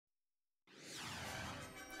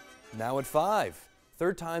Now at 5,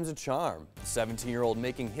 third time's a charm. The 17-year-old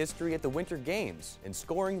making history at the Winter Games and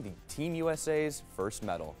scoring the Team USA's first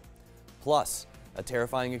medal. Plus, a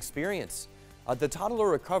terrifying experience. The toddler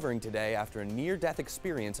recovering today after a near-death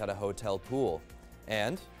experience at a hotel pool.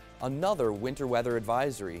 And another winter weather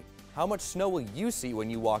advisory. How much snow will you see when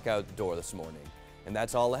you walk out the door this morning? And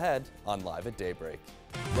that's all ahead on Live at Daybreak.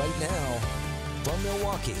 Right now, from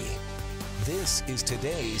Milwaukee, this is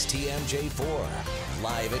today's TMJ4,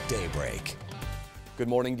 Live at Daybreak. Good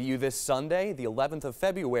morning to you this Sunday, the 11th of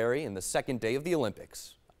February, and the second day of the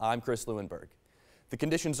Olympics. I'm Chris Lewinberg. The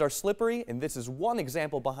conditions are slippery, and this is one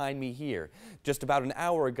example behind me here. Just about an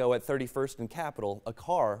hour ago at 31st and Capitol, a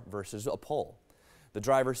car versus a pole. The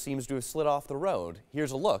driver seems to have slid off the road.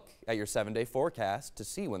 Here's a look at your 7-day forecast to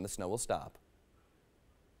see when the snow will stop.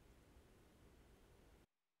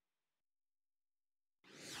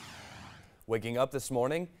 Waking up this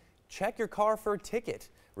morning, check your car for a ticket.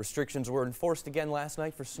 Restrictions were enforced again last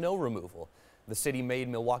night for snow removal. The city made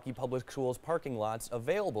Milwaukee Public Schools parking lots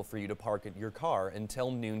available for you to park your car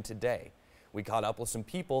until noon today. We caught up with some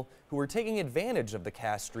people who were taking advantage of the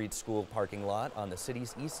Cass Street School parking lot on the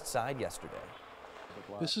city's east side yesterday.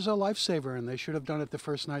 This is a lifesaver, and they should have done it the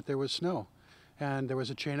first night there was snow. And there was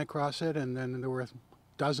a chain across it, and then there were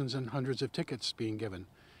dozens and hundreds of tickets being given.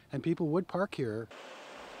 And people would park here.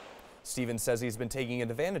 Stevens says he's been taking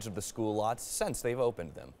advantage of the school lots since they've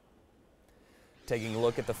opened them. Taking a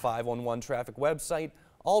look at the 511 traffic website,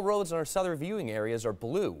 all roads in our southern viewing areas are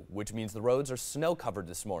blue, which means the roads are snow covered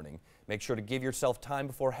this morning. Make sure to give yourself time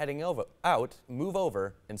before heading out, move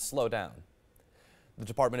over, and slow down. The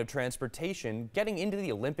Department of Transportation, getting into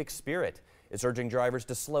the Olympic spirit, is urging drivers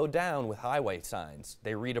to slow down with highway signs.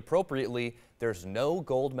 They read appropriately, "There's no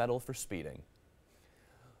gold medal for speeding."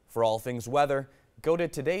 For all things weather, go to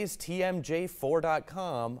today's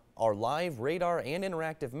TMJ4.com, our live radar and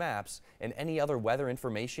interactive maps, and any other weather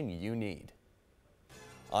information you need.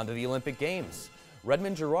 On to the Olympic Games.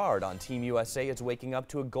 Redmond Girard on Team USA is waking up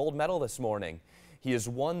to a gold medal this morning. He has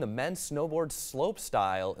won the men's snowboard slope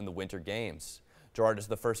style in the Winter Games. Girard is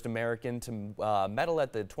the first American to medal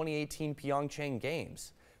at the 2018 Pyeongchang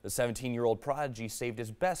Games. The 17-year-old prodigy saved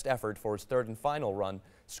his best effort for his third and final run,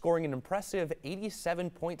 scoring an impressive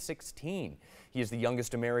 87.16. He is the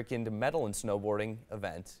youngest American to medal in snowboarding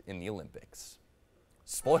event in the Olympics.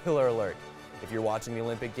 Spoiler alert, if you're watching the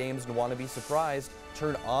Olympic Games and want to be surprised,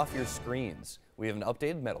 turn off your screens. We have an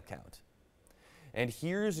updated medal count. And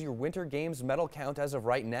here's your Winter Games medal count as of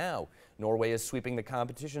right now. Norway is sweeping the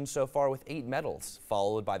competition so far with 8 medals,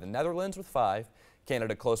 followed by the Netherlands with 5,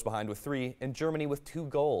 Canada close behind with 3, and Germany with 2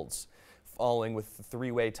 golds. Following with the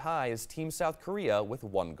three-way tie is Team South Korea with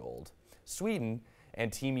 1 gold. Sweden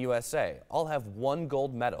and Team USA all have 1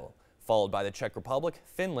 gold medal, followed by the Czech Republic,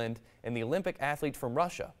 Finland, and the Olympic athlete from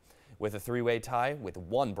Russia, with a three-way tie with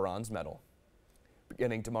 1 bronze medal.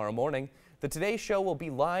 Beginning tomorrow morning, the Today Show will be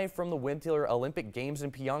live from the Winter Olympic Games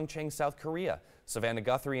in Pyeongchang, South Korea. Savannah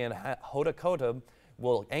Guthrie and Hoda Kotb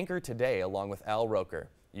will anchor today along with Al Roker.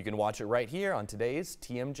 You can watch it right here on today's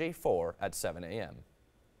TMJ4 at 7 a.m.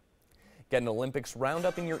 Get an Olympics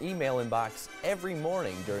roundup in your email inbox every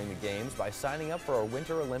morning during the games by signing up for our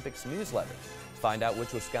Winter Olympics newsletter. Find out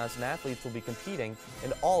which Wisconsin athletes will be competing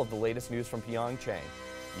and all of the latest news from Pyeongchang.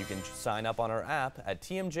 You can sign up on our app at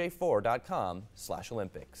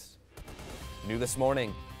tmj4.com/Olympics. New this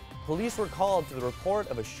morning, police were called to the report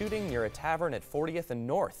of a shooting near a tavern at 40th and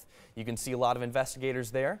North. You can see a lot of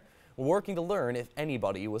investigators there. We're working to learn if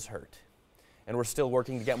anybody was hurt. And we're still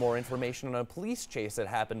working to get more information on a police chase that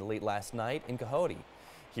happened late last night in Coyote.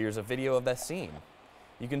 Here's a video of that scene.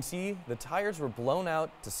 You can see the tires were blown out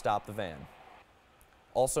to stop the van.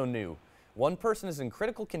 Also new, one person is in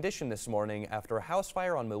critical condition this morning after a house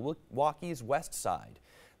fire on Milwaukee's west side.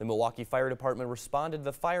 The Milwaukee Fire Department responded to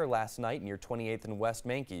the fire last night near 28th and West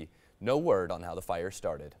Mankey. No word on how the fire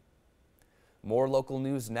started. More local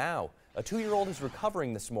news now. A 2-year-old is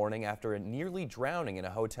recovering this morning after nearly drowning in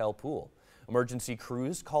a hotel pool. Emergency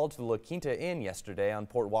crews called to the La Quinta Inn yesterday on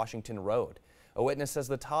Port Washington Road. A witness says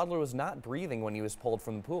the toddler was not breathing when he was pulled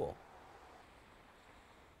from the pool.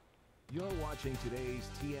 You're watching today's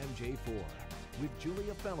TMJ4 with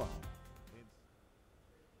Julia Fellow.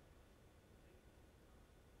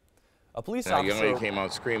 A police A young officer lady came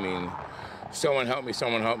out screaming, "Someone help me,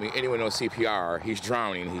 someone help me. Anyone knows CPR? He's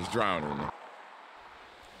drowning, he's drowning."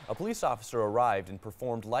 A police officer arrived and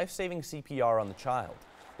performed life-saving CPR on the child.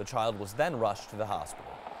 The child was then rushed to the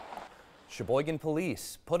hospital. Sheboygan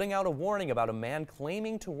police putting out a warning about a man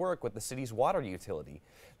claiming to work with the city's water utility.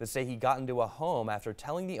 They say he got into a home after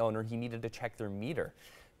telling the owner he needed to check their meter.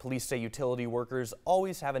 Police say utility workers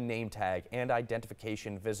always have a name tag and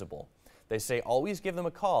identification visible. They say always give them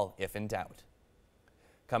a call if in doubt.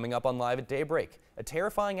 Coming up on Live at Daybreak, a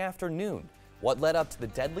terrifying afternoon. What led up to the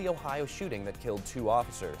deadly Ohio shooting that killed 2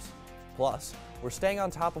 officers? Plus, we're staying on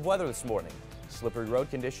top of weather this morning. Slippery road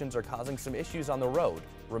conditions are causing some issues on the road.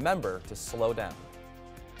 Remember to slow down.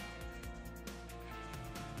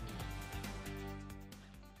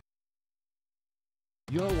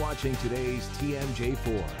 You're watching today's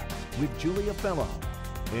TMJ4 with Julia Fellow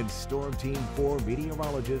and Storm Team 4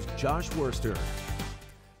 meteorologist Josh Worster.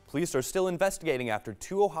 Police are still investigating after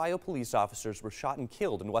 2 Ohio police officers were shot and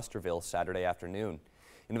killed in Westerville Saturday afternoon.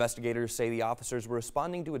 Investigators say the officers were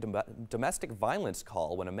responding to a domestic violence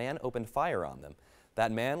call when a man opened fire on them.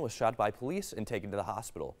 That man was shot by police and taken to the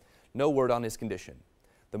hospital. No word on his condition.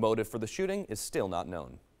 The motive for the shooting is still not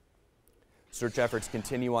known. Search efforts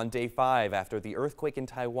continue on day 5 after the earthquake in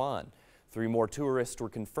Taiwan. 3 more tourists were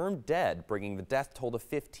confirmed dead, bringing the death toll to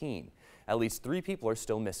 15. At least 3 people are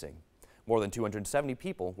still missing. More than 270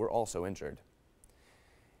 people were also injured.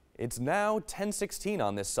 It's now 10:16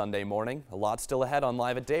 on this Sunday morning. A lot still ahead on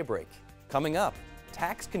Live at Daybreak. Coming up,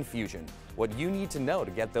 tax confusion, what you need to know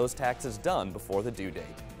to get those taxes done before the due date.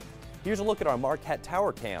 Here's a look at our Marquette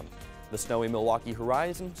Tower Cam. The snowy Milwaukee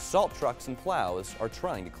horizon, salt trucks and plows are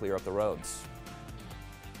trying to clear up the roads.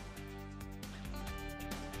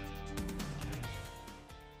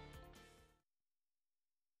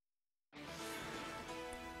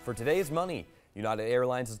 For today's money, United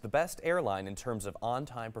Airlines is the best airline in terms of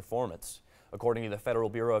on-time performance. According to the Federal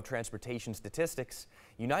Bureau of Transportation Statistics,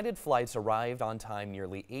 United flights arrived on time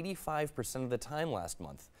nearly 85% of the time last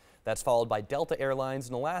month. That's followed by Delta Airlines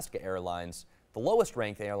and Alaska Airlines. The lowest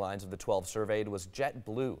ranked airlines of the 12 surveyed was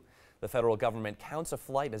JetBlue. The federal government counts a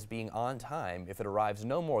flight as being on time if it arrives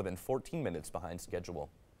no more than 14 minutes behind schedule.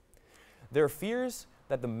 There are fears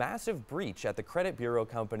that the massive breach at the credit bureau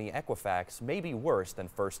company Equifax may be worse than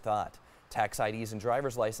first thought. Tax IDs and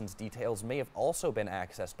driver's license details may have also been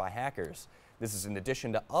accessed by hackers. This is in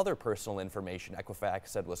addition to other personal information Equifax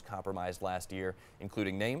said was compromised last year,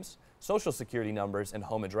 including names, social security numbers, and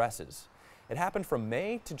home addresses. It happened from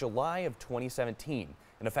May to July of 2017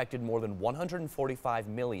 and affected more than 145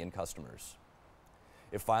 million customers.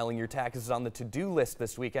 If filing your taxes is on the to-do list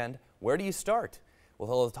this weekend, where do you start? With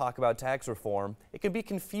all the talk about tax reform, it can be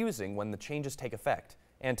confusing when the changes take effect.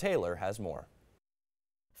 Ann Taylor has more.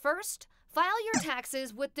 First, file your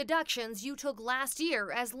taxes with deductions you took last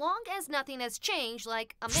year as long as nothing has changed,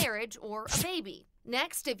 like a marriage or a baby.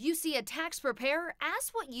 Next, if you see a tax preparer,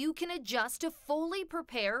 ask what you can adjust to fully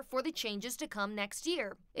prepare for the changes to come next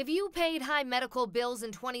year. If you paid high medical bills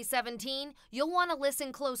in 2017, you'll want to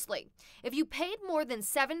listen closely. If you paid more than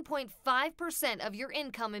 7.5% of your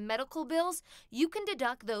income in medical bills, you can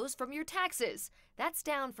deduct those from your taxes. That's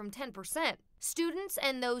down from 10%. Students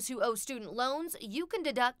and those who owe student loans, you can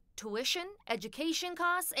deduct tuition, education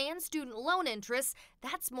costs, and student loan interest.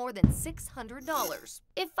 That's more than $600.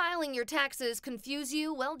 If filing your taxes confuse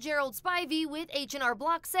you, well, Gerald Spivey with H&R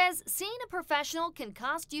Block says seeing a professional can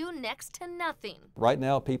cost you next to nothing. Right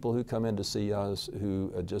now, people who come in to see us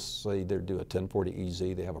who just say they do a 1040 EZ,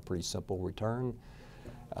 they have a pretty simple return.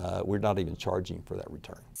 We're not even charging for that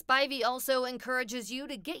return. Spivey also encourages you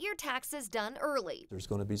to get your taxes done early. There's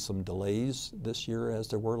going to be some delays this year as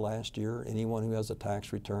there were last year. Anyone who has a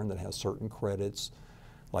tax return that has certain credits,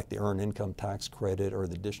 like the earned income tax credit or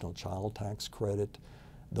the additional child tax credit,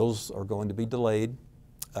 those are going to be delayed.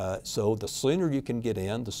 So the sooner you can get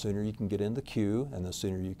in, the sooner you can get in the queue, and the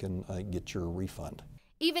sooner you can get your refund.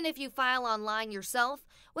 Even if you file online yourself,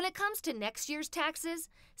 when it comes to next year's taxes,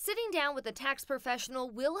 sitting down with a tax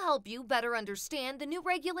professional will help you better understand the new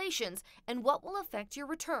regulations and what will affect your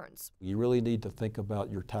returns. You really need to think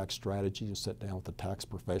about your tax strategy and sit down with a tax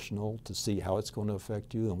professional to see how it's going to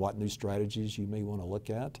affect you and what new strategies you may want to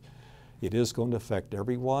look at. It is going to affect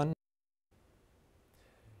everyone.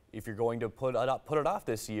 If you're going to put it off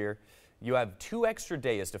this year, you have 2 extra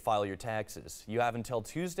days to file your taxes. You have until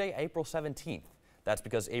Tuesday, April 17th. That's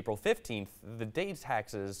because April 15th, the day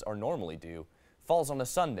taxes are normally due, falls on a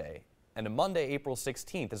Sunday, and a Monday, April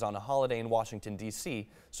 16th, is on a holiday in Washington, D.C.,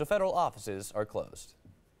 so federal offices are closed.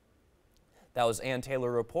 That was Ann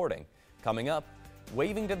Taylor reporting. Coming up,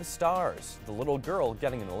 Waving to the Stars, the little girl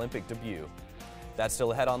getting an Olympic debut. That's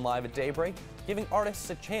still ahead on Live at Daybreak, giving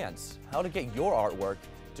artists a chance how to get your artwork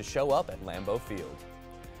to show up at Lambeau Field.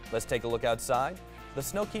 Let's take a look outside. The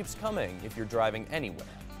snow keeps coming if you're driving anywhere.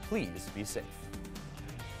 Please be safe.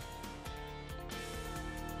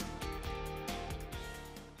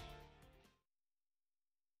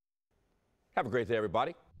 Have a great day,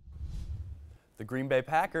 everybody. The Green Bay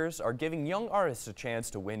Packers are giving young artists a chance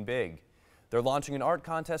to win big. They're launching an art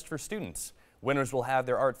contest for students. Winners will have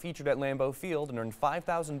their art featured at Lambeau Field and earn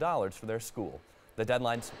 $5,000 for their school. The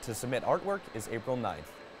deadline to submit artwork is April 9th.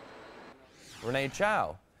 Renee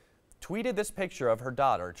Chow tweeted this picture of her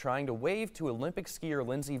daughter trying to wave to Olympic skier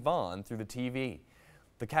Lindsey Vonn through the TV.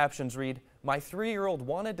 The captions read, "My 3-year-old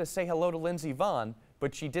wanted to say hello to Lindsey Vonn,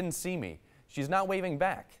 but she didn't see me. She's not waving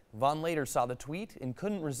back." Vonn later saw the tweet and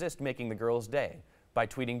couldn't resist making the girl's day by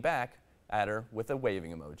tweeting back at her with a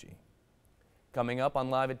waving emoji. Coming up on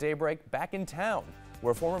Live at Daybreak, back in town,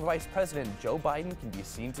 where former Vice President Joe Biden can be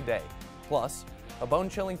seen today. Plus, a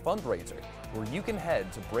bone-chilling fundraiser where you can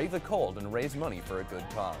head to brave the cold and raise money for a good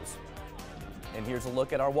cause. And here's a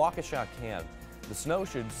look at our Waukesha cam. The snow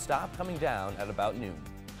should stop coming down at about noon.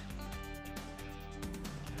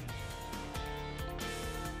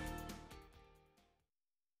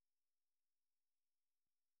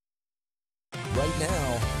 Right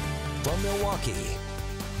now, from Milwaukee,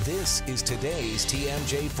 this is today's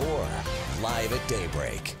TMJ4, Live at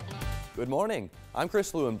Daybreak. Good morning, I'm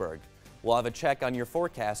Chris Lewinberg. We'll have a check on your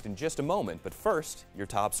forecast in just a moment, but first, your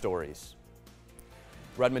top stories.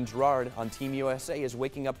 Redmond Girard on Team USA is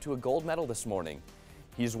waking up to a gold medal this morning.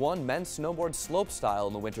 He's won men's snowboard slopestyle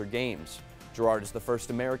in the Winter Games. Girard is the first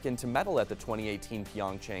American to medal at the 2018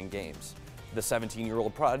 Pyeongchang Games. The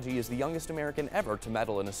 17-year-old prodigy is the youngest American ever to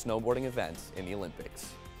medal in a snowboarding event in the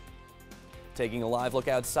Olympics. Taking a live look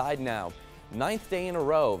outside now, 9th day in a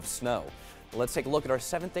row of snow. Let's take a look at our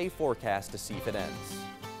 7th-day forecast to see if it ends.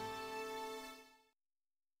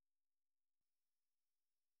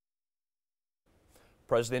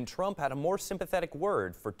 President Trump had a more sympathetic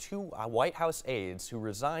word for 2 White House aides who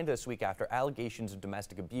resigned this week after allegations of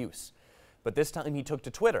domestic abuse. But this time he took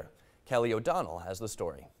to Twitter. Kelly O'Donnell has the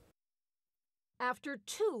story. After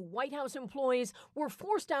 2 White House employees were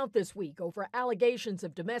forced out this week over allegations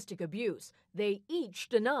of domestic abuse, they each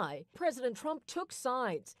deny. President Trump took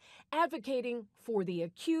sides, advocating for the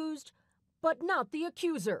accused, but not the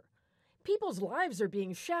accuser. People's lives are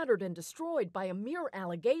being shattered and destroyed by a mere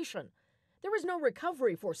allegation. There is no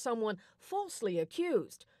recovery for someone falsely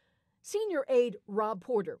accused. Senior aide Rob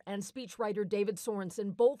Porter and speechwriter David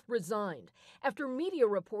Sorensen both resigned after media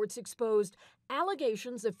reports exposed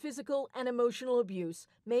allegations of physical and emotional abuse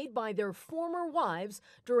made by their former wives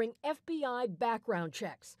during FBI background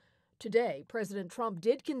checks. Today, President Trump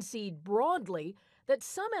did concede broadly that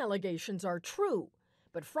some allegations are true,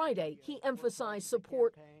 but Friday he emphasized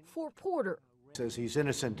support for Porter. Says he's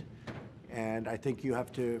innocent, and I think you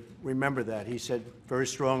have to remember that. He said very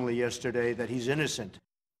strongly yesterday that he's innocent.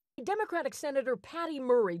 Democratic Senator Patty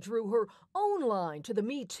Murray drew her own line to the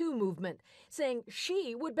Me Too movement, saying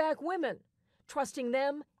she would back women, trusting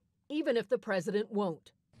them even if the president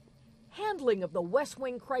won't. Handling of the West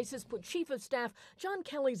Wing crisis put Chief of Staff John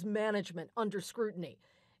Kelly's management under scrutiny.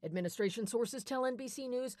 Administration sources tell NBC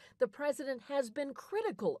News the president has been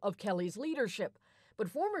critical of Kelly's leadership. But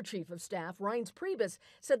former Chief of Staff Reince Priebus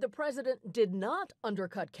said the president did not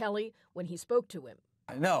undercut Kelly when he spoke to him.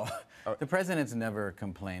 No, the president's never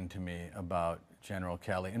complained to me about General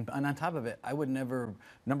Kelly. And on top of it, I would never,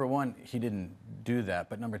 number one, he didn't do that,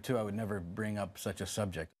 but number two, I would never bring up such a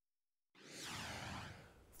subject.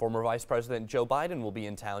 Former Vice President Joe Biden will be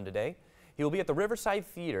in town today. He will be at the Riverside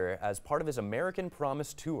Theater as part of his American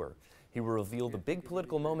Promise Tour. He will reveal the big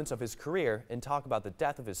political moments of his career and talk about the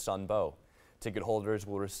death of his son, Beau. Ticket holders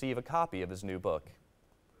will receive a copy of his new book.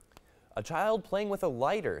 A child playing with a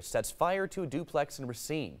lighter sets fire to a duplex in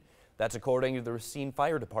Racine. That's according to the Racine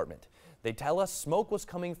Fire Department. They tell us smoke was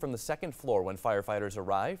coming from the 2nd floor when firefighters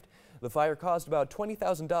arrived. The fire caused about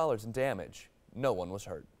 $20,000 in damage. No one was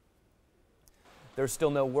hurt. There's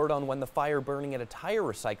still no word on when the fire burning at a tire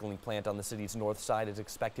recycling plant on the city's north side is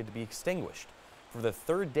expected to be extinguished. For the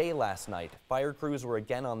 3rd day last night, fire crews were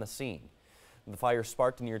again on the scene. The fire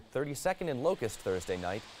sparked near 32nd and Locust Thursday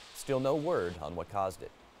night. Still no word on what caused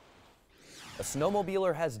it. A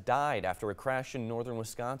snowmobiler has died after a crash in northern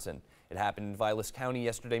Wisconsin. It happened in Vilas County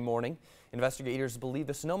yesterday morning. Investigators believe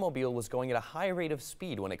the snowmobile was going at a high rate of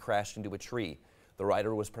speed when it crashed into a tree. The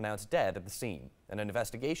rider was pronounced dead at the scene, and an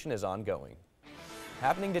investigation is ongoing.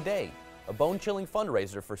 Happening today, a bone-chilling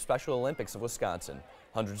fundraiser for Special Olympics of Wisconsin.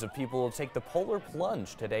 Hundreds of people will take the polar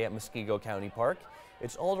plunge today at Muskego County Park.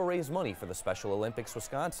 It's all to raise money for the Special Olympics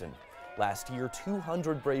Wisconsin. Last year,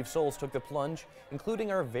 200 brave souls took the plunge,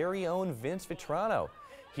 including our very own Vince Vitrano.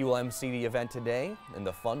 He will MC the event today, and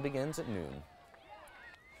the fun begins at noon.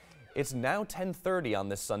 It's now 10:30 on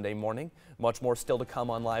this Sunday morning. Much more still to come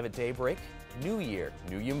on Live at Daybreak. New year,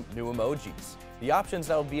 new emojis. The options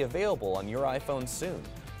that will be available on your iPhone soon.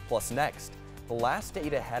 Plus next, the last day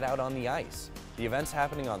to head out on the ice. The event's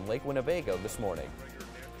happening on Lake Winnebago this morning.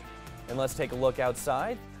 And let's take a look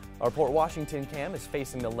outside. Our Port Washington cam is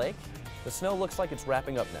facing the lake. The snow looks like it's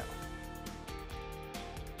wrapping up now.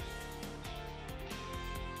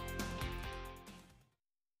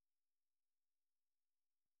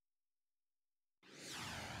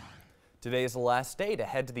 Today is the last day to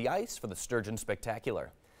head to the ice for the Sturgeon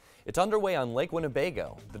Spectacular. It's underway on Lake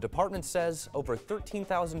Winnebago. The department says over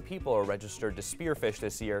 13,000 people are registered to spearfish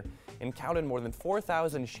this year and counted more than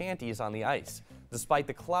 4,000 shanties on the ice, despite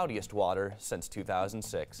the cloudiest water since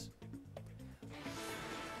 2006.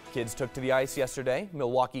 Kids took to the ice yesterday.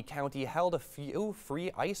 Milwaukee County held a few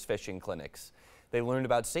free ice fishing clinics. They learned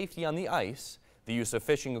about safety on the ice, the use of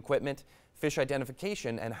fishing equipment, fish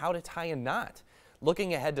identification, and how to tie a knot.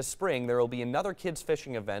 Looking ahead to spring, there will be another kids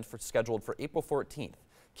fishing event scheduled for April 14th.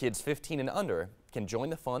 Kids 15 and under can join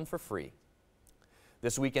the fun for free.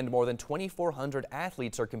 This weekend, more than 2,400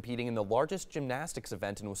 athletes are competing in the largest gymnastics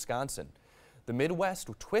event in Wisconsin. The Midwest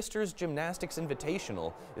Twisters Gymnastics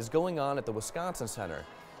Invitational is going on at the Wisconsin Center.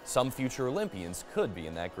 Some future Olympians could be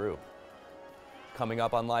in that group. Coming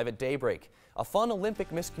up on Live at Daybreak, a fun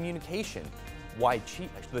Olympic miscommunication. Why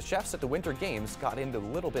the chefs at the Winter Games got into a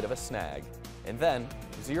little bit of a snag. And then,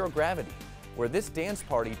 Zero Gravity, where this dance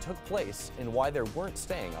party took place and why they weren't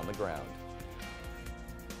staying on the ground.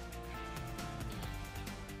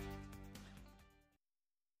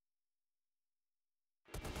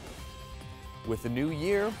 With the new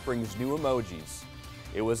year brings new emojis.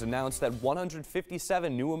 It was announced that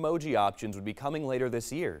 157 new emoji options would be coming later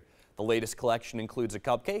this year. The latest collection includes a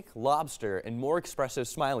cupcake, lobster, and more expressive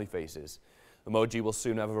smiley faces. Emoji will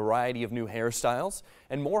soon have a variety of new hairstyles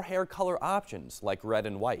and more hair color options like red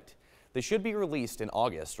and white. They should be released in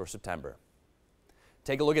August or September.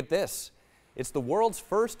 Take a look at this. It's the world's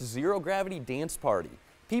first zero-gravity dance party.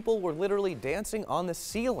 People were literally dancing on the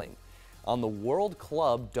ceiling on the World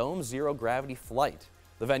Club Dome Zero Gravity flight.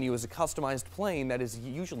 The venue is a customized plane that is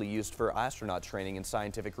usually used for astronaut training and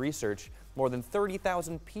scientific research. More than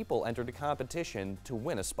 30,000 people entered a competition to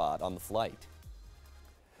win a spot on the flight.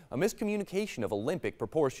 A miscommunication of Olympic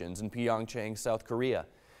proportions in Pyeongchang, South Korea.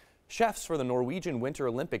 Chefs for the Norwegian Winter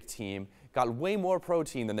Olympic team got way more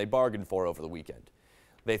protein than they bargained for over the weekend.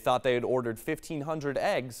 They thought they had ordered 1,500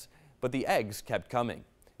 eggs, but the eggs kept coming.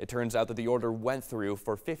 It turns out that the order went through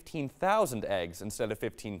for 15,000 eggs instead of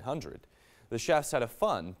 1,500. The chefs had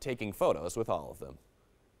fun taking photos with all of them.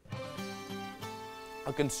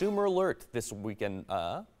 A consumer alert this weekend.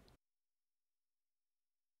 A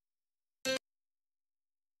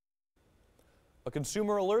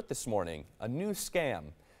consumer alert this morning. A new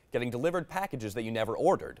scam. Getting delivered packages that you never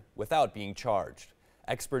ordered without being charged.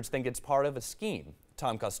 Experts think it's part of a scheme.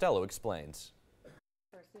 Tom Costello explains.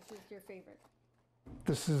 This is your favorite.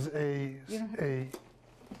 This is a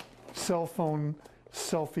cell phone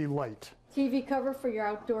selfie light. TV cover for your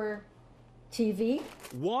outdoor TV.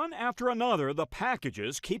 One after another, the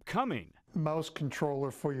packages keep coming. Mouse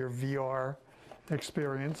controller for your VR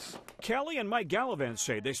experience. Kelly and Mike Gallivan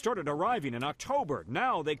say they started arriving in October.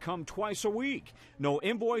 Now they come twice a week. No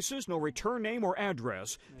invoices, no return name or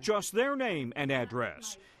address, just their name and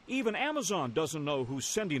address. Even Amazon doesn't know who's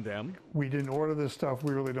sending them. We didn't order this stuff,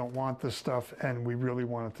 we really don't want this stuff, and we really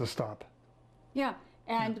want it to stop. Yeah,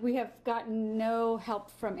 and we have gotten no help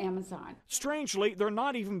from Amazon. Strangely, they're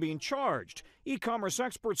not even being charged. E-commerce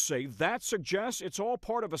experts say that suggests it's all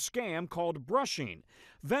part of a scam called brushing.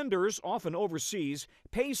 Vendors, often overseas,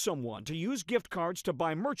 pay someone to use gift cards to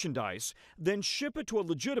buy merchandise, then ship it to a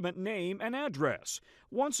legitimate name and address.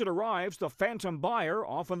 Once it arrives, the phantom buyer,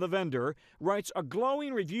 often the vendor, writes a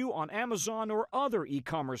glowing review on Amazon or other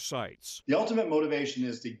e-commerce sites. The ultimate motivation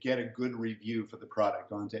is to get a good review for the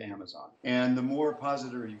product onto Amazon. And the more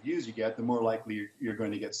positive reviews you get, the more likely you're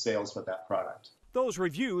going to get sales for that product. Those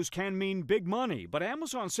reviews can mean big money, but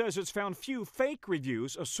Amazon says it's found few fake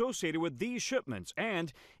reviews associated with these shipments,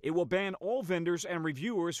 and it will ban all vendors and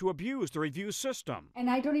reviewers who abuse the review system. And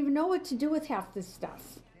I don't even know what to do with half this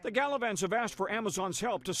stuff. The Gallavans have asked for Amazon's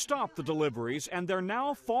help to stop the deliveries, and they're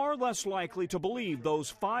now far less likely to believe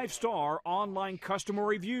those 5-star online customer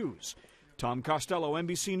reviews. Tom Costello,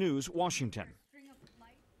 NBC News, Washington.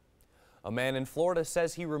 A man in Florida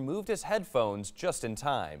says he removed his headphones just in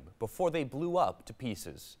time before they blew up to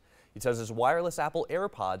pieces. He says his wireless Apple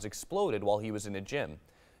AirPods exploded while he was in a gym.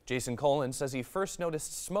 Jason Colin says he first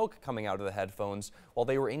noticed smoke coming out of the headphones while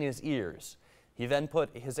they were in his ears. He then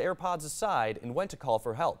put his AirPods aside and went to call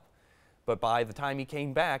for help. But by the time he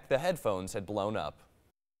came back, the headphones had blown up.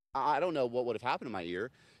 I don't know what would have happened to my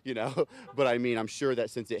ear, but I mean, I'm sure that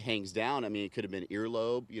since it hangs down, I mean, it could have been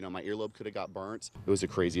earlobe, my earlobe could have got burnt. It was the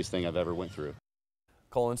craziest thing I've ever went through.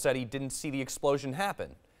 Cullen said he didn't see the explosion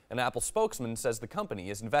happen. An Apple spokesman says the company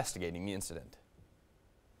is investigating the incident.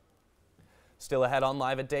 Still ahead on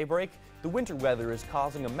Live at Daybreak, the winter weather is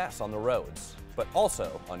causing a mess on the roads, but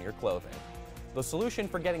also on your clothing. The solution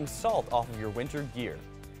for getting salt off of your winter gear.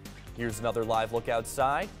 Here's another live look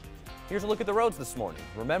outside. Here's a look at the roads this morning.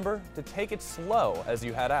 Remember to take it slow as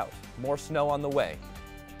you head out. More snow on the way.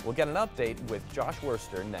 We'll get an update with Josh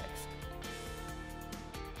Worster next.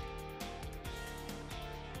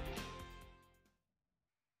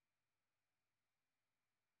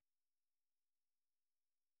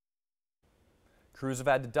 Crews have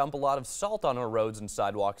had to dump a lot of salt on our roads and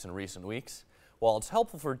sidewalks in recent weeks. While it's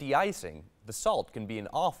helpful for de-icing, the salt can be an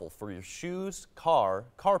awful for your shoes, car,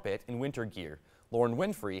 carpet, and winter gear. Lauren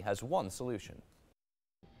Winfrey has one solution.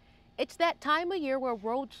 It's that time of year where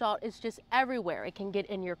road salt is just everywhere. It can get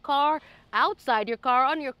in your car, outside your car,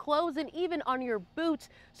 on your clothes, and even on your boots.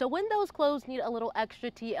 So when those clothes need a little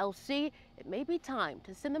extra TLC, it may be time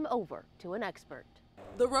to send them over to an expert.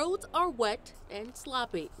 The roads are wet and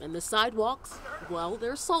sloppy, and the sidewalks, well,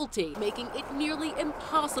 they're salty, making it nearly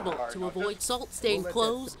impossible to avoid salt-stained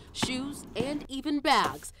clothes, shoes, and even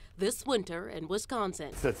bags this winter in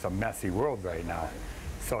Wisconsin. It's a messy world right now.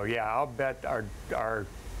 So yeah, I'll bet our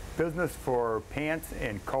business for pants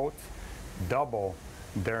and coats double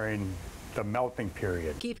during the melting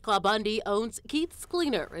period. Keith Klabundy owns Keith's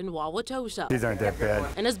Cleaner in Wauwatosa. These aren't that bad.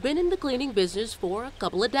 And has been in the cleaning business for a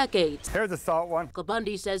couple of decades. Here's a salt one.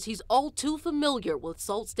 Klabundy says he's all too familiar with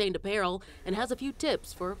salt-stained apparel and has a few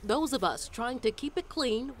tips for those of us trying to keep it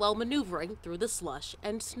clean while maneuvering through the slush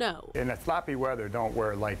and snow. In the sloppy weather, don't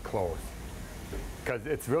wear light clothes because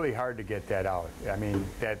it's really hard to get that out. I mean,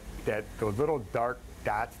 those little dark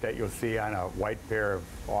dots that you'll see on a white pair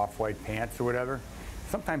of off-white pants or whatever,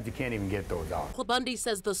 sometimes you can't even get those out. Klabundy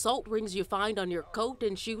says the salt rings you find on your coat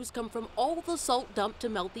and shoes come from all the salt dumped to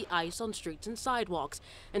melt the ice on streets and sidewalks.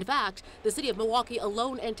 In fact, the city of Milwaukee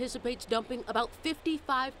alone anticipates dumping about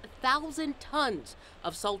 55,000 tons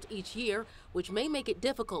of salt each year, which may make it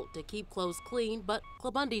difficult to keep clothes clean, but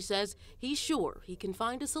Klabundy says he's sure he can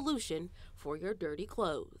find a solution for your dirty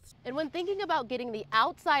clothes. And when thinking about getting the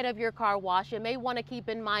outside of your car washed, you may want to keep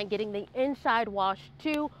in mind getting the inside washed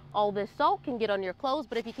too. All this salt can get on your clothes,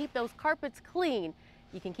 but if you keep those carpets clean,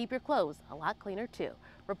 you can keep your clothes a lot cleaner too.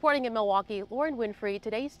 Reporting in Milwaukee, Lauren Winfrey,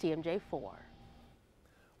 today's TMJ4.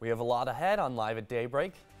 We have a lot ahead on Live at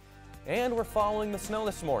Daybreak, and we're following the snow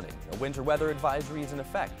this morning. A winter weather advisory is in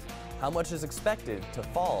effect. How much is expected to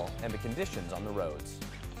fall and the conditions on the roads.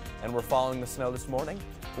 And we're following the snow this morning.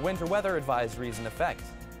 The winter weather advisory is in effect.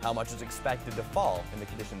 How much is expected to fall and the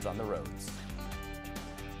conditions on the roads.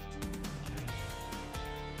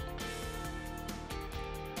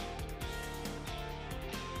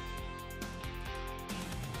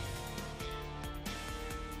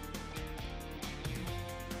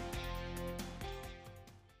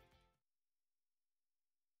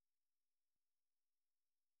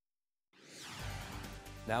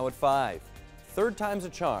 Now at 5, third time's a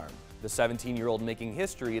charm. The 17-year-old making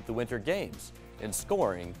history at the Winter Games and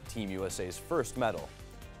scoring Team USA's first medal.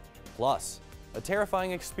 Plus, a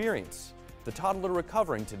terrifying experience. The toddler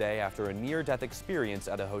recovering today after a near-death experience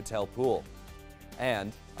at a hotel pool.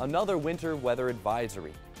 And another winter weather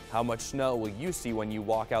advisory. How much snow will you see when you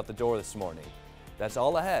walk out the door this morning? That's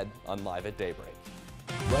all ahead on Live at Daybreak.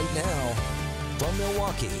 Right now, from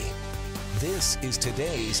Milwaukee, this is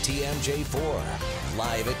today's TMJ4,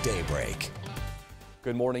 Live at Daybreak.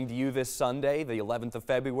 Good morning to you this Sunday, the 11th of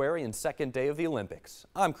February and second day of the Olympics.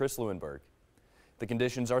 I'm Chris Lewinberg. The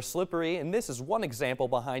conditions are slippery, and this is one example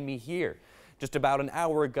behind me here. Just about an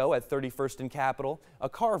hour ago at 31st and Capitol, a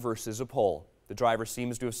car versus a pole. The driver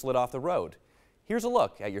seems to have slid off the road. Here's a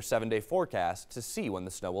look at your 7-day forecast to see when the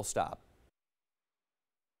snow will stop.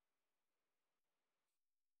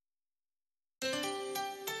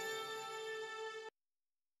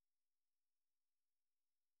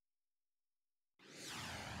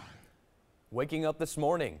 Waking up this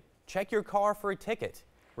morning, check your car for a ticket.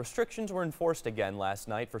 Restrictions were enforced again last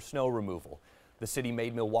night for snow removal. The city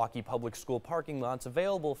made Milwaukee public school parking lots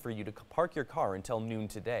available for you to park your car until noon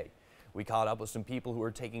today. We caught up with some people who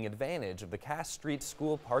are taking advantage of the Cass Street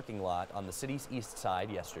School parking lot on the city's east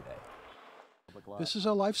side yesterday. This is a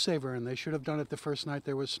lifesaver, and they should have done it the first night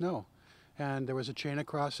there was snow. And there was a chain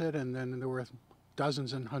across it, and then there were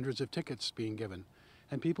dozens and hundreds of tickets being given.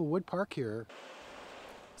 And people would park here.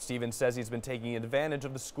 Stephen says he's been taking advantage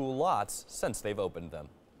of the school lots since they've opened them.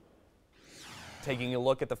 Taking a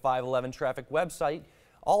look at the 511 traffic website,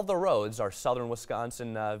 all the roads, our southern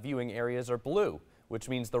Wisconsin viewing areas, are blue, which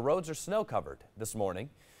means the roads are snow covered this morning.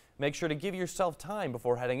 Make sure to give yourself time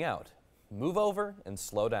before heading out. move over and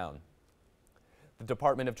slow down. The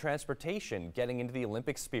Department of Transportation getting into the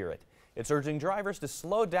Olympic spirit. It's urging drivers to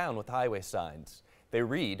slow down with highway signs. They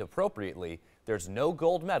read, appropriately, "There's no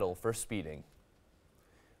gold medal for speeding."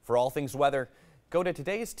 For all things weather, go to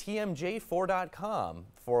today's TMJ4.com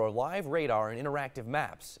for live radar and interactive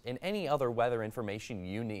maps and any other weather information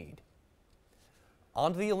you need.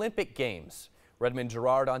 On to the Olympic Games. Redmond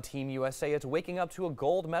Gerard on Team USA is waking up to a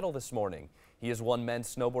gold medal this morning. He has won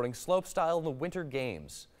men's snowboarding slopestyle in the Winter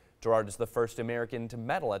Games. Gerard is the first American to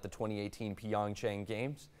medal at the 2018 Pyeongchang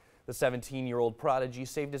Games. The 17-year-old prodigy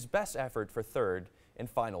saved his best effort for third and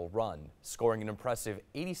final run, scoring an impressive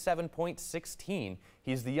 87.16.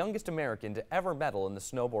 He's the youngest American to ever medal in the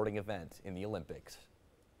snowboarding event in the Olympics.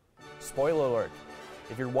 Spoiler alert,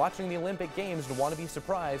 if you're watching the Olympic Games and want to be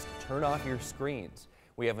surprised, turn off your screens.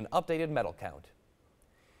 We have an updated medal count.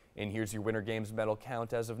 And here's your Winter Games medal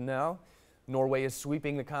count as of now. Norway is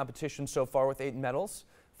sweeping the competition so far with 8 medals,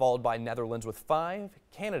 followed by Netherlands with 5,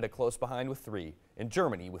 Canada close behind with 3, and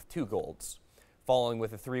Germany with 2 golds. Following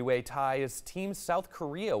with a 3-way tie is Team South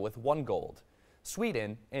Korea with 1 gold.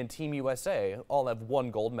 Sweden and Team USA all have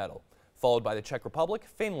 1 gold medal, followed by the Czech Republic,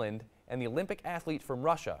 Finland, and the Olympic athlete from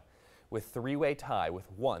Russia with 3-way tie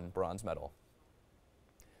with 1 bronze medal.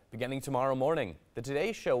 Beginning tomorrow morning, the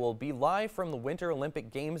Today Show will be live from the Winter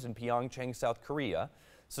Olympic Games in Pyeongchang, South Korea.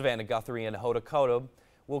 Savannah Guthrie and Hoda Kotb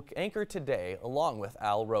will anchor today along with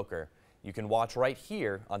Al Roker. You can watch right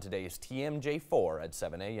here on today's TMJ4 at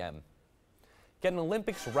 7 a.m. Get an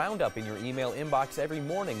Olympics roundup in your email inbox every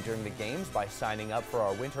morning during the games by signing up for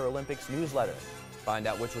our Winter Olympics newsletter. Find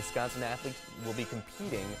out which Wisconsin athletes will be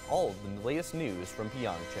competing, all of the latest news from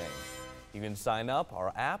Pyeongchang. You can sign up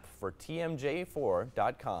our app for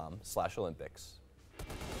tmj4.com/Olympics.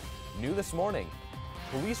 New this morning,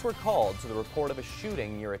 police were called to the report of a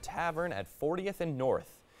shooting near a tavern at 40th and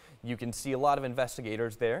North. You can see a lot of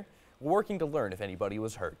investigators there working to learn if anybody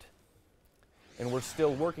was hurt. And we're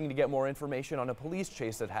still working to get more information on a police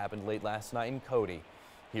chase that happened late last night in Cody.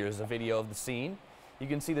 Here's a video of the scene. You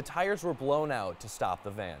can see the tires were blown out to stop the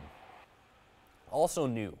van. Also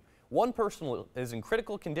new, one person is in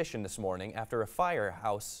critical condition this morning after a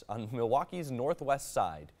firehouse on Milwaukee's northwest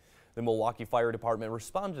side. The Milwaukee Fire Department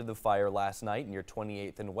responded to the fire last night near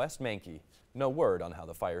 28th and West Mankey. No word on how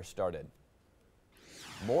the fire started.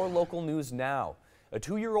 More local news now. A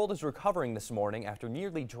 2-year-old is recovering this morning after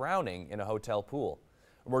nearly drowning in a hotel pool.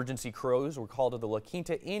 Emergency crews were called to the La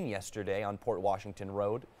Quinta Inn yesterday on Port Washington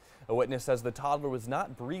Road. A witness says the toddler was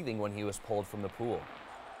not breathing when he was pulled from the pool.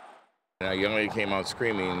 A young lady came out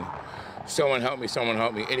screaming, someone help me,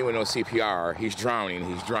 anyone knows CPR, he's drowning,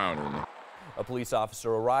 he's drowning. A police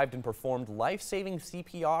officer arrived and performed life-saving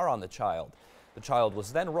CPR on the child. The child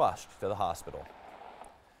was then rushed to the hospital.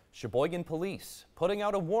 Sheboygan police putting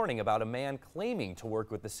out a warning about a man claiming to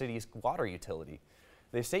work with the city's water utility.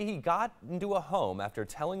 They say he got into a home after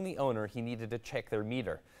telling the owner he needed to check their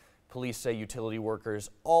meter. Police say utility workers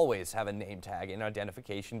always have a name tag and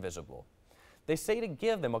identification visible. They say to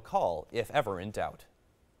give them a call if ever in doubt.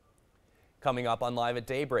 Coming up on Live at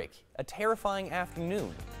Daybreak, a terrifying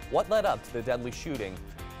afternoon. What led up to the deadly shooting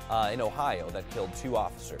in Ohio that killed 2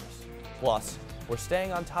 officers? Plus, we're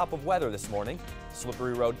staying on top of weather this morning.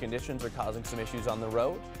 Slippery road conditions are causing some issues on the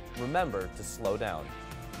road. Remember to slow down.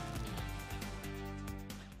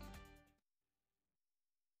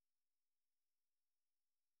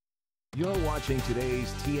 You're watching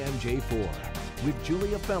today's TMJ4 with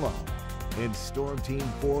Julia Fellow and Storm Team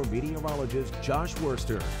 4 meteorologist Josh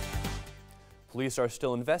Worster. Police are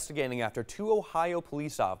still investigating after 2 Ohio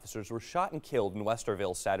police officers were shot and killed in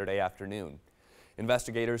Westerville Saturday afternoon.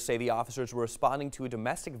 Investigators say the officers were responding to a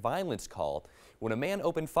domestic violence call when a man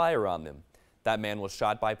opened fire on them. That man was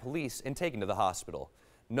shot by police and taken to the hospital.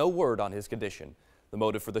 No word on his condition. The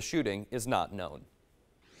motive for the shooting is not known.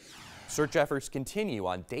 Search efforts continue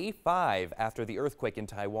on day 5 after the earthquake in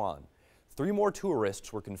Taiwan. 3 more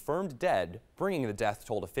tourists were confirmed dead, bringing the death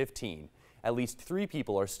toll to 15. At least 3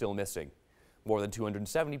 people are still missing. More than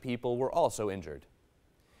 270 people were also injured.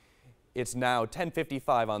 It's now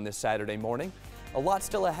 10:55 on this Saturday morning. A lot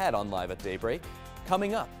still ahead on Live at Daybreak.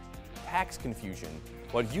 Coming up, tax confusion.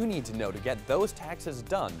 What you need to know to get those taxes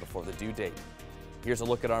done before the due date. Here's a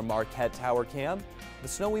look at our Marquette Tower Cam. The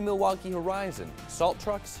snowy Milwaukee horizon, salt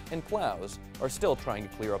trucks and plows are still trying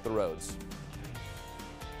to clear up the roads.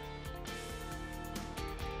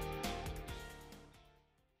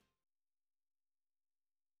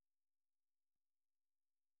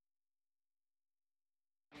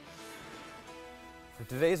 For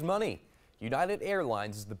today's money, United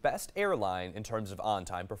Airlines is the best airline in terms of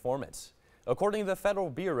on-time performance. According to the Federal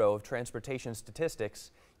Bureau of Transportation Statistics,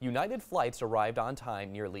 United flights arrived on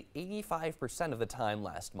time nearly 85% of the time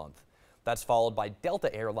last month. That's followed by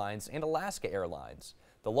Delta Airlines and Alaska Airlines.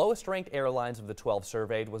 The lowest ranked airlines of the 12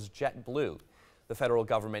 surveyed was JetBlue. The federal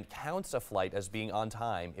government counts a flight as being on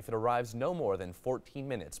time if it arrives no more than 14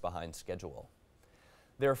 minutes behind schedule.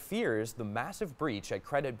 There are fears the massive breach at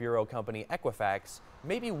credit bureau company Equifax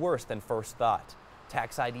may be worse than first thought.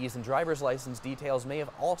 Tax IDs and driver's license details may have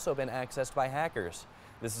also been accessed by hackers.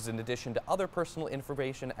 This is in addition to other personal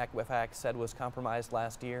information Equifax said was compromised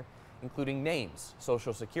last year, including names,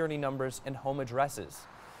 social security numbers, and home addresses.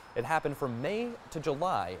 It happened from May to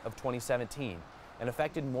July of 2017 and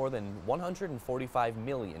affected more than 145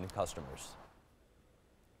 million customers.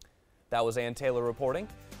 That was Ann Taylor reporting.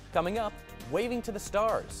 Coming up, Waving to the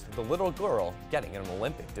Stars, the little girl getting an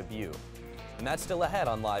Olympic debut. And that's still ahead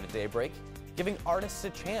on Live at Daybreak, giving artists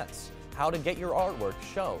a chance, how to get your artwork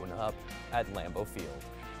shown up at Lambeau Field.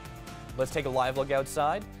 Let's take a live look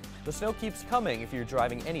outside. The snow keeps coming if you're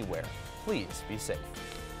driving anywhere. Please be safe.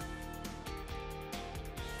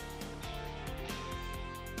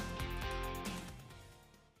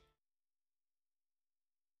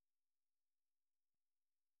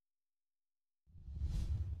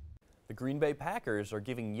 The Green Bay Packers are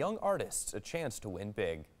giving young artists a chance to win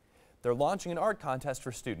big. They're launching an art contest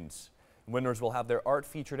for students. Winners will have their art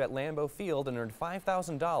featured at Lambeau Field and earn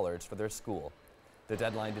 $5,000 for their school. The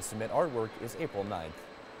deadline to submit artwork is April 9th.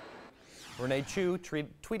 Renee Chu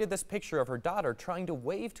tweeted this picture of her daughter trying to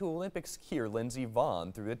wave to Olympic skier Lindsey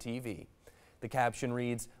Vonn through the TV. The caption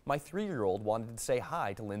reads, "My 3-year-old wanted to say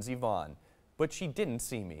hi to Lindsey Vonn, but she didn't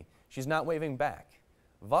see me. She's not waving back."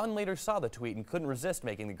 Vonn later saw the tweet and couldn't resist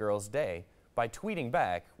making the girl's day by tweeting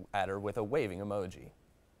back at her with a waving emoji.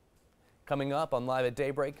 Coming up on Live at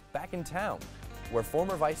Daybreak, back in town, where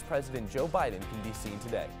former Vice President Joe Biden can be seen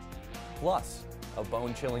today. Plus, a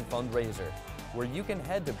bone-chilling fundraiser where you can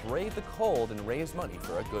head to brave the cold and raise money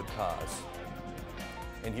for a good cause.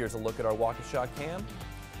 And here's a look at our Waukesha cam.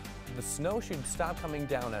 The snow should stop coming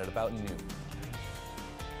down at about noon.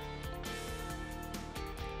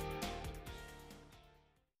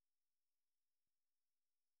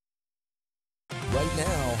 Right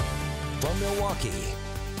now, from Milwaukee,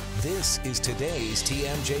 this is today's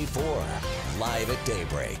TMJ4, Live at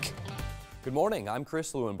Daybreak. Good morning, I'm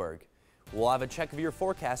Chris Lewinberg. We'll have a check of your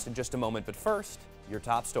forecast in just a moment, but first, your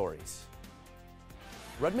top stories.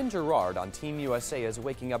 Redmond Gerard on Team USA is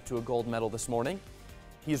waking up to a gold medal this morning.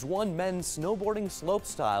 He's won men's snowboarding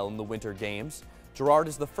slopestyle in the Winter Games. Gerard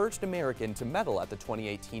is the first American to medal at the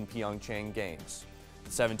 2018 Pyeongchang Games. The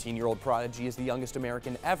 17-year-old prodigy is the youngest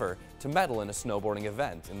American ever to medal in a snowboarding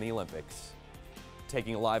event in the Olympics.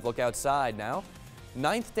 Taking a live look outside now.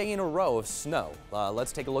 9th day in a row of snow.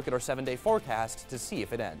 Let's take a look at our 7-day forecast to see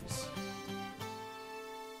if it ends.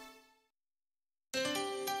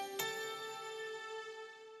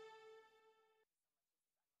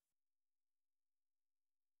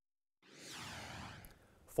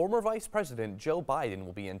 Former Vice President Joe Biden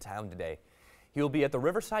will be in town today. He will be at the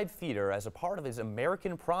Riverside Theater as a part of his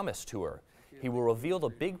American Promise Tour. He will reveal the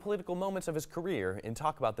big political moments of his career and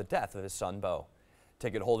talk about the death of his son, Beau.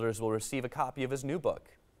 Ticket holders will receive a copy of his new book.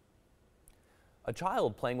 A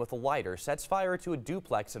child playing with a lighter sets fire to a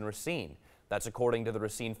duplex in Racine. That's according to the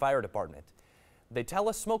Racine Fire Department. They tell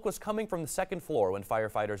us smoke was coming from the second floor when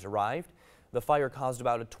firefighters arrived. The fire caused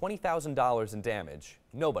about $20,000 in damage.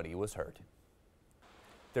 Nobody was hurt.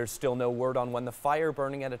 There's still no word on when the fire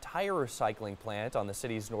burning at a tire recycling plant on the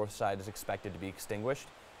city's north side is expected to be extinguished.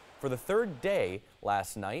 For the third day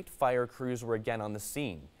last night, fire crews were again on the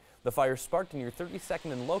scene. The fire sparked near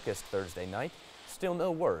 32nd and Locust Thursday night. Still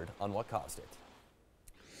no word on what caused it.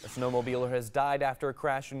 A snowmobiler has died after a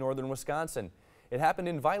crash in northern Wisconsin. It happened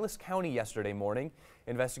in Vilas County yesterday morning.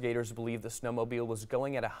 Investigators believe the snowmobile was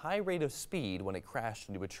going at a high rate of speed when it crashed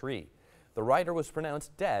into a tree. The rider was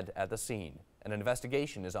pronounced dead at the scene. An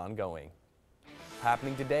investigation is ongoing.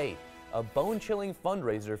 Happening today, a bone-chilling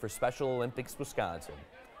fundraiser for Special Olympics Wisconsin.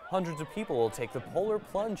 Hundreds of people will take the polar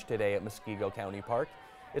plunge today at Muskego County Park.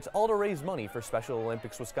 It's all to raise money for Special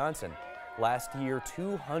Olympics Wisconsin. Last year,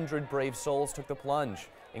 200 brave souls took the plunge,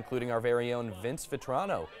 including our very own Vince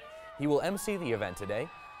Vitrano. He will MC the event today.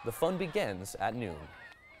 The fun begins at noon.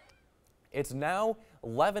 It's now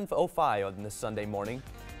 11:05 on this Sunday morning.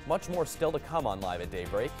 Much more still to come on Live at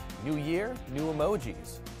Daybreak. New year, new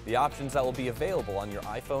emojis. The options that will be available on your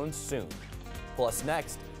iPhones soon. Plus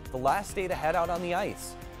next, the last day to head out on the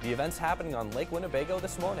ice. The event's happening on Lake Winnebago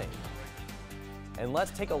this morning. And let's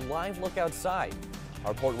take a live look outside.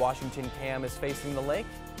 Our Port Washington cam is facing the lake.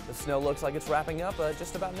 The snow looks like it's wrapping up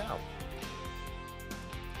just about now.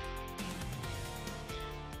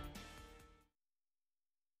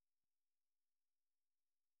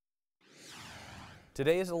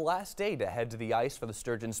 Today is the last day to head to the ice for the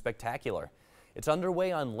Sturgeon Spectacular. It's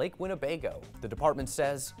underway on Lake Winnebago. The department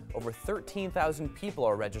says over 13,000 people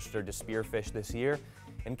are registered to spearfish this year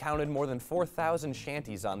and counted more than 4,000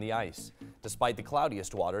 shanties on the ice, despite the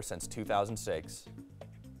cloudiest water since 2006.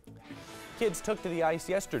 Kids took to the ice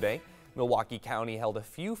yesterday. Milwaukee County held a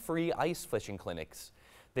few free ice fishing clinics.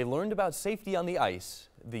 They learned about safety on the ice,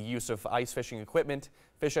 the use of ice fishing equipment,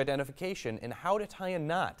 fish identification, and how to tie a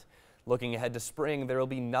knot. Looking ahead to spring, there will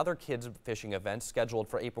be another kids fishing event scheduled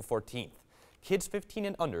for April 14th. Kids 15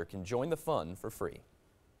 and under can join the fun for free.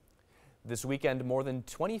 This weekend, more than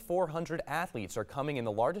 2,400 athletes are coming in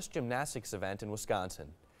the largest gymnastics event in Wisconsin.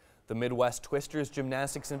 The Midwest Twisters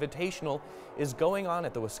Gymnastics Invitational is going on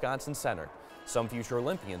at the Wisconsin Center. Some future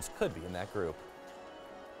Olympians could be in that group.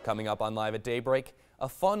 Coming up on Live at Daybreak, a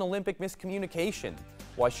fun Olympic miscommunication.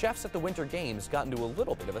 Why chefs at the Winter Games got into a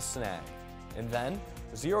little bit of a snag. And then,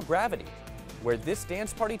 zero gravity, where this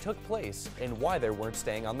dance party took place and why they weren't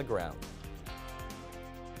staying on the ground.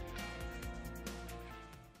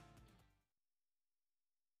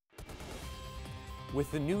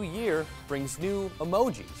 With the new year brings new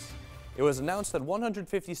emojis. It was announced that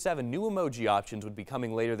 157 new emoji options would be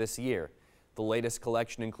coming later this year. The latest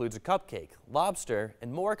collection includes a cupcake, lobster,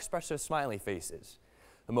 and more expressive smiley faces.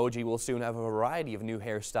 Emoji will soon have a variety of new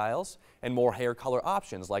hairstyles and more hair color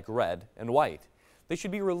options like red and white. They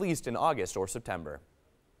should be released in August or September.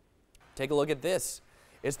 Take a look at this.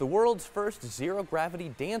 It's the world's first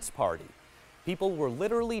zero-gravity dance party. People were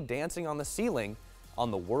literally dancing on the ceiling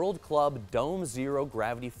on the World Club Dome Zero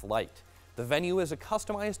Gravity Flight. The venue is a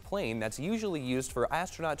customized plane that's usually used for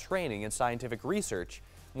astronaut training and scientific research.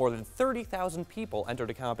 More than 30,000 people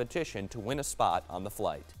entered a competition to win a spot on the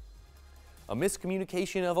flight. A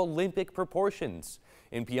miscommunication of Olympic proportions.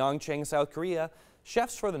 In Pyeongchang, South Korea,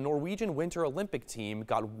 chefs for the Norwegian Winter Olympic team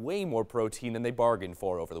got way more protein than they bargained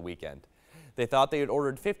for over the weekend. They thought they had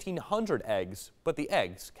ordered 1,500 eggs, but the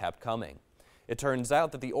eggs kept coming. It turns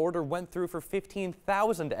out that the order went through for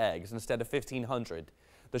 15,000 eggs instead of 1,500.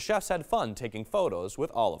 The chefs had fun taking photos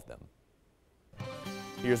with all of them.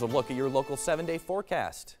 Here's a look at your local 7-day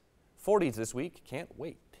forecast. 40s this week, can't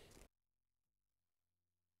wait.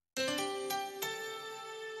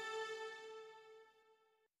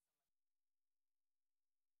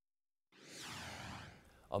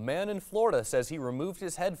 A man in Florida says he removed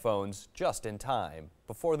his headphones just in time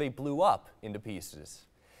before they blew up into pieces.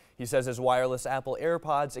 He says his wireless Apple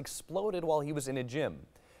AirPods exploded while he was in a gym.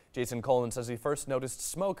 Jason Colin says he first noticed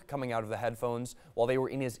smoke coming out of the headphones while they were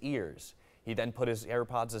in his ears. He then put his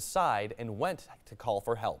AirPods aside and went to call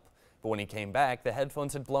for help. But when he came back, the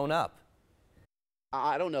headphones had blown up.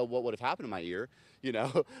 I don't know what would have happened to my ear,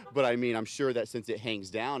 but I mean, I'm sure that since it hangs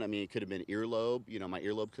down, I mean, it could have been earlobe, my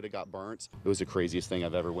earlobe could have got burnt. It was the craziest thing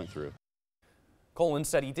I've ever went through. Colin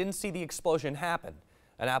said he didn't see the explosion happen.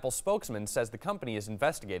 An Apple spokesman says the company is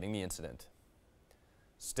investigating the incident.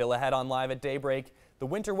 Still ahead on Live at Daybreak, the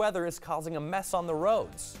winter weather is causing a mess on the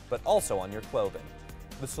roads, but also on your clothing.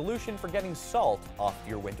 The solution for getting salt off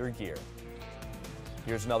your winter gear.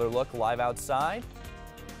 Here's another look live outside.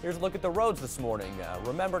 Here's a look at the roads this morning.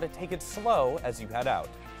 Remember to take it slow as you head out.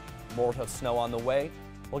 More snow on the way.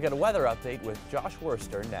 We'll get a weather update with Josh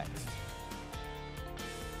Worster next.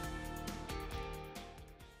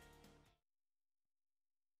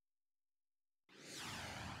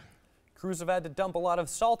 Crews have had to dump a lot of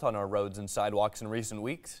salt on our roads and sidewalks in recent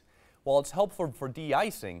weeks. While it's helpful for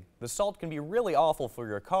de-icing, the salt can be really awful for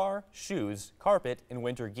your car, shoes, carpet, and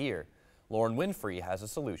winter gear. Lauren Winfrey has a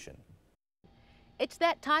solution. It's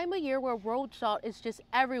that time of year where road salt is just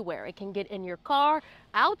everywhere. It can get in your car,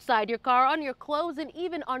 outside your car, on your clothes, and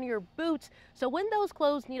even on your boots. So when those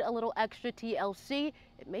clothes need a little extra TLC,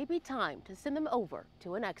 it may be time to send them over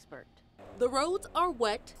to an expert. The roads are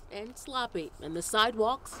wet and sloppy, and the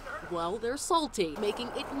sidewalks, well, they're salty, making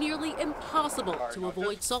it nearly impossible to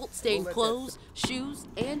avoid salt-stained clothes, shoes,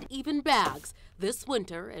 and even bags this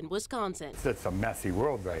winter in Wisconsin. It's a messy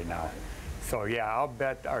world right now. So yeah, I'll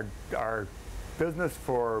bet our business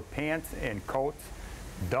for pants and coats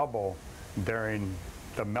double during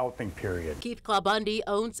the melting period. Keith Clabundy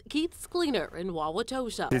owns Keith's Cleaner in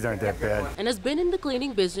Wauwatosa. These aren't that bad. And has been in the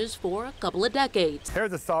cleaning business for a couple of decades.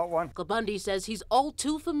 Here's a salt one. Clabundy says he's all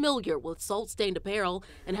too familiar with salt-stained apparel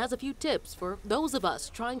and has a few tips for those of us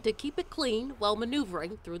trying to keep it clean while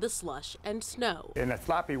maneuvering through the slush and snow. In the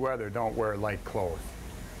sloppy weather, don't wear light clothes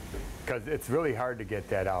because it's really hard to get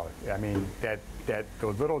that out. I mean,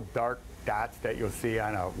 those little dark dots that you'll see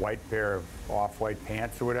on a white pair of off-white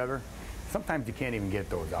pants or whatever, sometimes you can't even get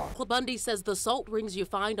those out. Bundy says the salt rings you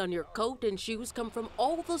find on your coat and shoes come from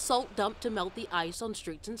all the salt dumped to melt the ice on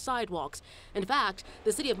streets and sidewalks. In fact,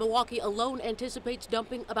 the city of Milwaukee alone anticipates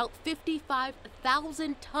dumping about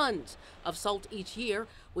 55,000 tons of salt each year,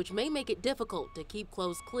 which may make it difficult to keep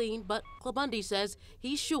clothes clean, but Bundy says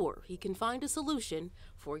he's sure he can find a solution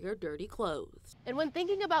for your dirty clothes. And when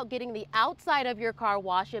thinking about getting the outside of your car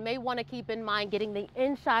washed, you may want to keep in mind getting the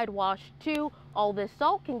inside washed too. All this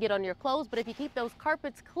salt can get on your clothes, but if you keep those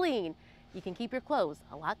carpets clean, you can keep your clothes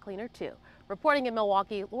a lot cleaner too. Reporting in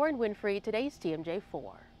Milwaukee, Lauren Winfrey, today's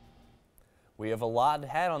TMJ4. We have a lot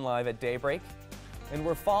ahead on Live at Daybreak, and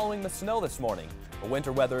we're following the snow this morning. A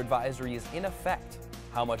winter weather advisory is in effect.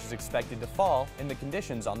 How much is expected to fall and the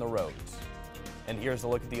conditions on the roads. And here's a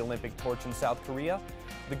look at the Olympic torch in South Korea.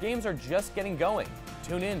 The games are just getting going.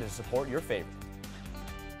 Tune in to support your favorite.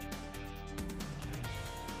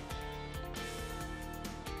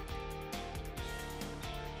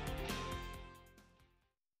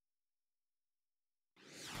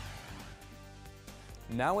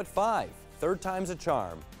 Now at 5, third time's a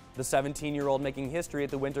charm. The 17-year-old making history at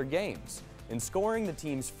the Winter Games and scoring the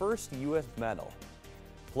team's first U.S. medal.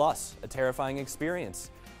 Plus, a terrifying experience.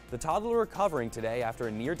 The toddler recovering today after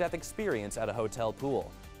a near-death experience at a hotel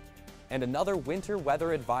pool. And another winter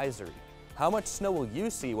weather advisory. How much snow will you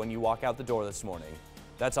see when you walk out the door this morning?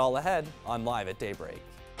 That's all ahead on Live at Daybreak.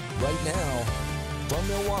 Right now, from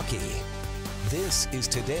Milwaukee, this is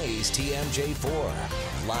today's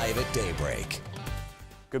TMJ4, Live at Daybreak.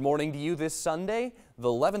 Good morning to you this Sunday, the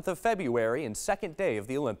 11th of February and second day of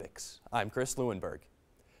the Olympics. I'm Chris Lewinberg.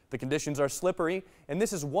 The conditions are slippery, and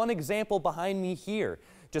this is one example behind me here.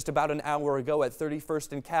 Just about an hour ago at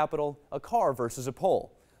 31st and Capitol, a car versus a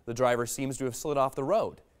pole. The driver seems to have slid off the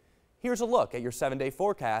road. Here's a look at your 7-day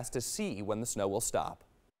forecast to see when the snow will stop.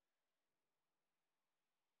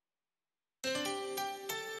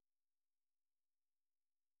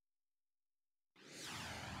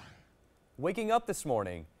 Waking up this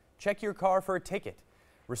morning, check your car for a ticket.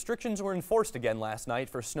 Restrictions were enforced again last night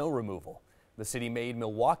for snow removal. The city made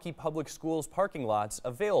Milwaukee Public Schools parking lots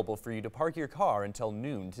available for you to park your car until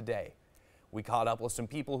noon today. We caught up with some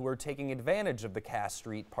people who were taking advantage of the Cass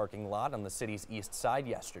Street parking lot on the city's east side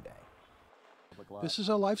yesterday. This is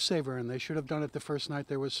a lifesaver, and they should have done it the first night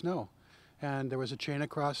there was snow. And there was a chain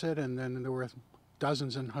across it, and then there were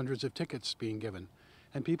dozens and hundreds of tickets being given.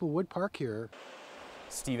 And people would park here.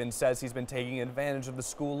 Steven says he's been taking advantage of the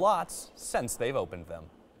school lots since they've opened them.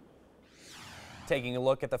 Taking a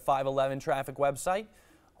look at the 511 traffic website,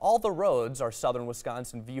 all the roads our southern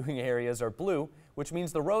Wisconsin viewing areas are blue, which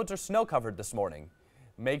means the roads are snow covered this morning.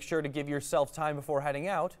 Make sure to give yourself time before heading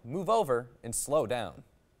out, move over, and slow down.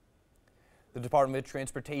 The Department of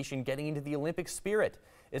Transportation getting into the Olympic spirit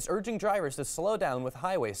is urging drivers to slow down with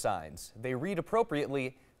highway signs. They read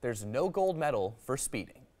appropriately, "There's no gold medal for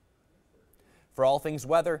speeding." For all things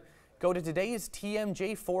weather, go to today's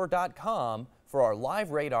TMJ4.com for our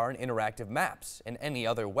live radar and interactive maps and any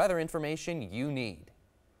other weather information you need.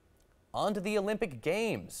 On to the Olympic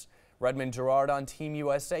Games. Redmond Gerard on Team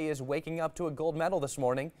USA is waking up to a gold medal this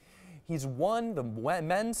morning. He's won the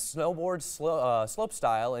men's snowboard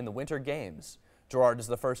slopestyle in the Winter Games. Gerard is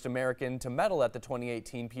the first American to medal at the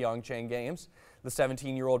 2018 Pyeongchang Games. The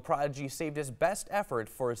 17-year-old prodigy saved his best effort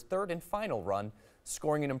for his third and final run,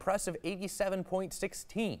 scoring an impressive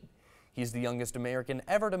 87.16. He's the youngest American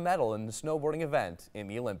ever to medal in the snowboarding event in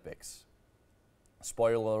the Olympics.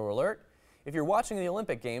 Spoiler alert, if you're watching the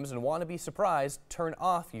Olympic Games and want to be surprised, turn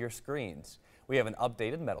off your screens. We have an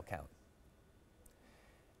updated medal count.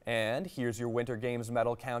 And here's your Winter Games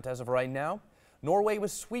medal count as of right now. Norway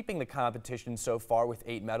was sweeping the competition so far with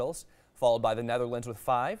 8 medals, followed by the Netherlands with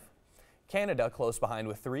 5, Canada close behind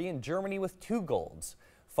with 3, and Germany with 2 golds.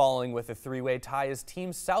 Following with a 3-way tie is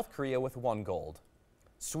Team South Korea with 1 gold.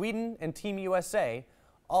 Sweden and Team USA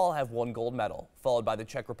all have 1 gold medal, followed by the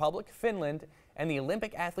Czech Republic, Finland, and the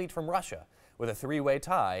Olympic athlete from Russia with a 3-way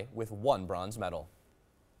tie with 1 bronze medal.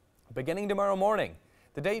 Beginning tomorrow morning,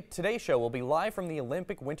 the Today Show will be live from the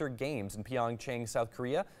Olympic Winter Games in Pyeongchang, South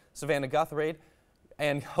Korea. Savannah Guthrie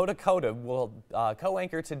and Hoda Kota will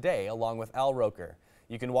co-anchor today along with Al Roker.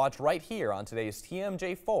 You can watch right here on today's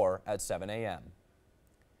TMJ4 at 7 a.m.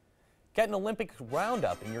 Get an Olympic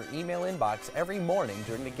roundup in your email inbox every morning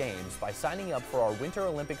during the games by signing up for our Winter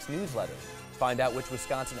Olympics newsletter. Find out which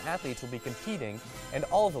Wisconsin athletes will be competing and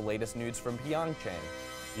all the latest news from Pyeongchang.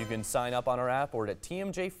 You can sign up on our app or at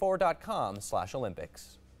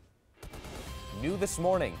tmj4.com/Olympics. New this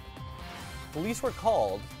morning, police were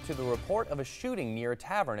called to the report of a shooting near a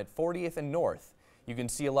tavern at 40th and North. You can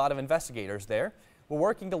see a lot of investigators there. We're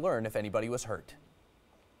working to learn if anybody was hurt.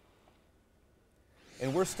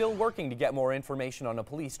 And we're still working to get more information on a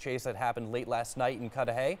police chase that happened late last night in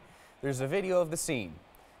Cudahy. There's a video of the scene.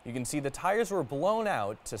 You can see the tires were blown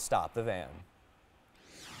out to stop the van.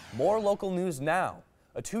 More local news now.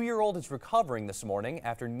 A 2-year-old is recovering this morning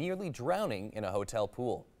after nearly drowning in a hotel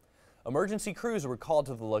pool. Emergency crews were called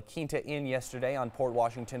to the La Quinta Inn yesterday on Port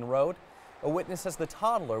Washington Road. A witness says the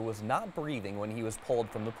toddler was not breathing when he was pulled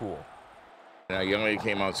from the pool. A young lady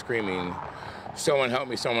came out screaming, someone help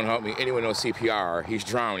me, anyone know CPR, he's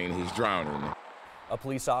drowning, he's drowning. A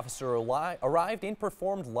police officer arrived and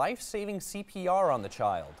performed life-saving CPR on the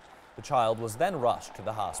child. The child was then rushed to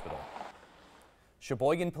the hospital.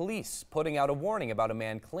 Sheboygan police putting out a warning about a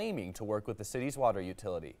man claiming to work with the city's water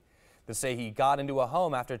utility. They say he got into a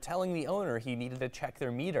home after telling the owner he needed to check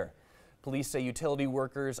their meter. Police say utility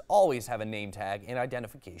workers always have a name tag and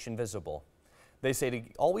identification visible. They say to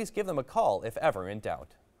always give them a call if ever in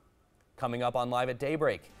doubt. Coming up on Live at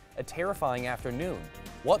Daybreak, a terrifying afternoon.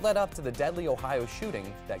 What led up to the deadly Ohio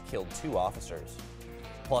shooting that killed 2 officers?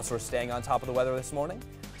 Plus, we're staying on top of the weather this morning.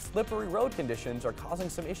 Slippery road conditions are causing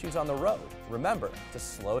some issues on the road. Remember to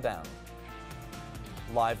slow down.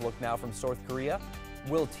 Live look now from South Korea.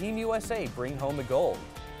 Will Team USA bring home the gold?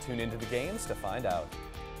 Tune into the games to find out.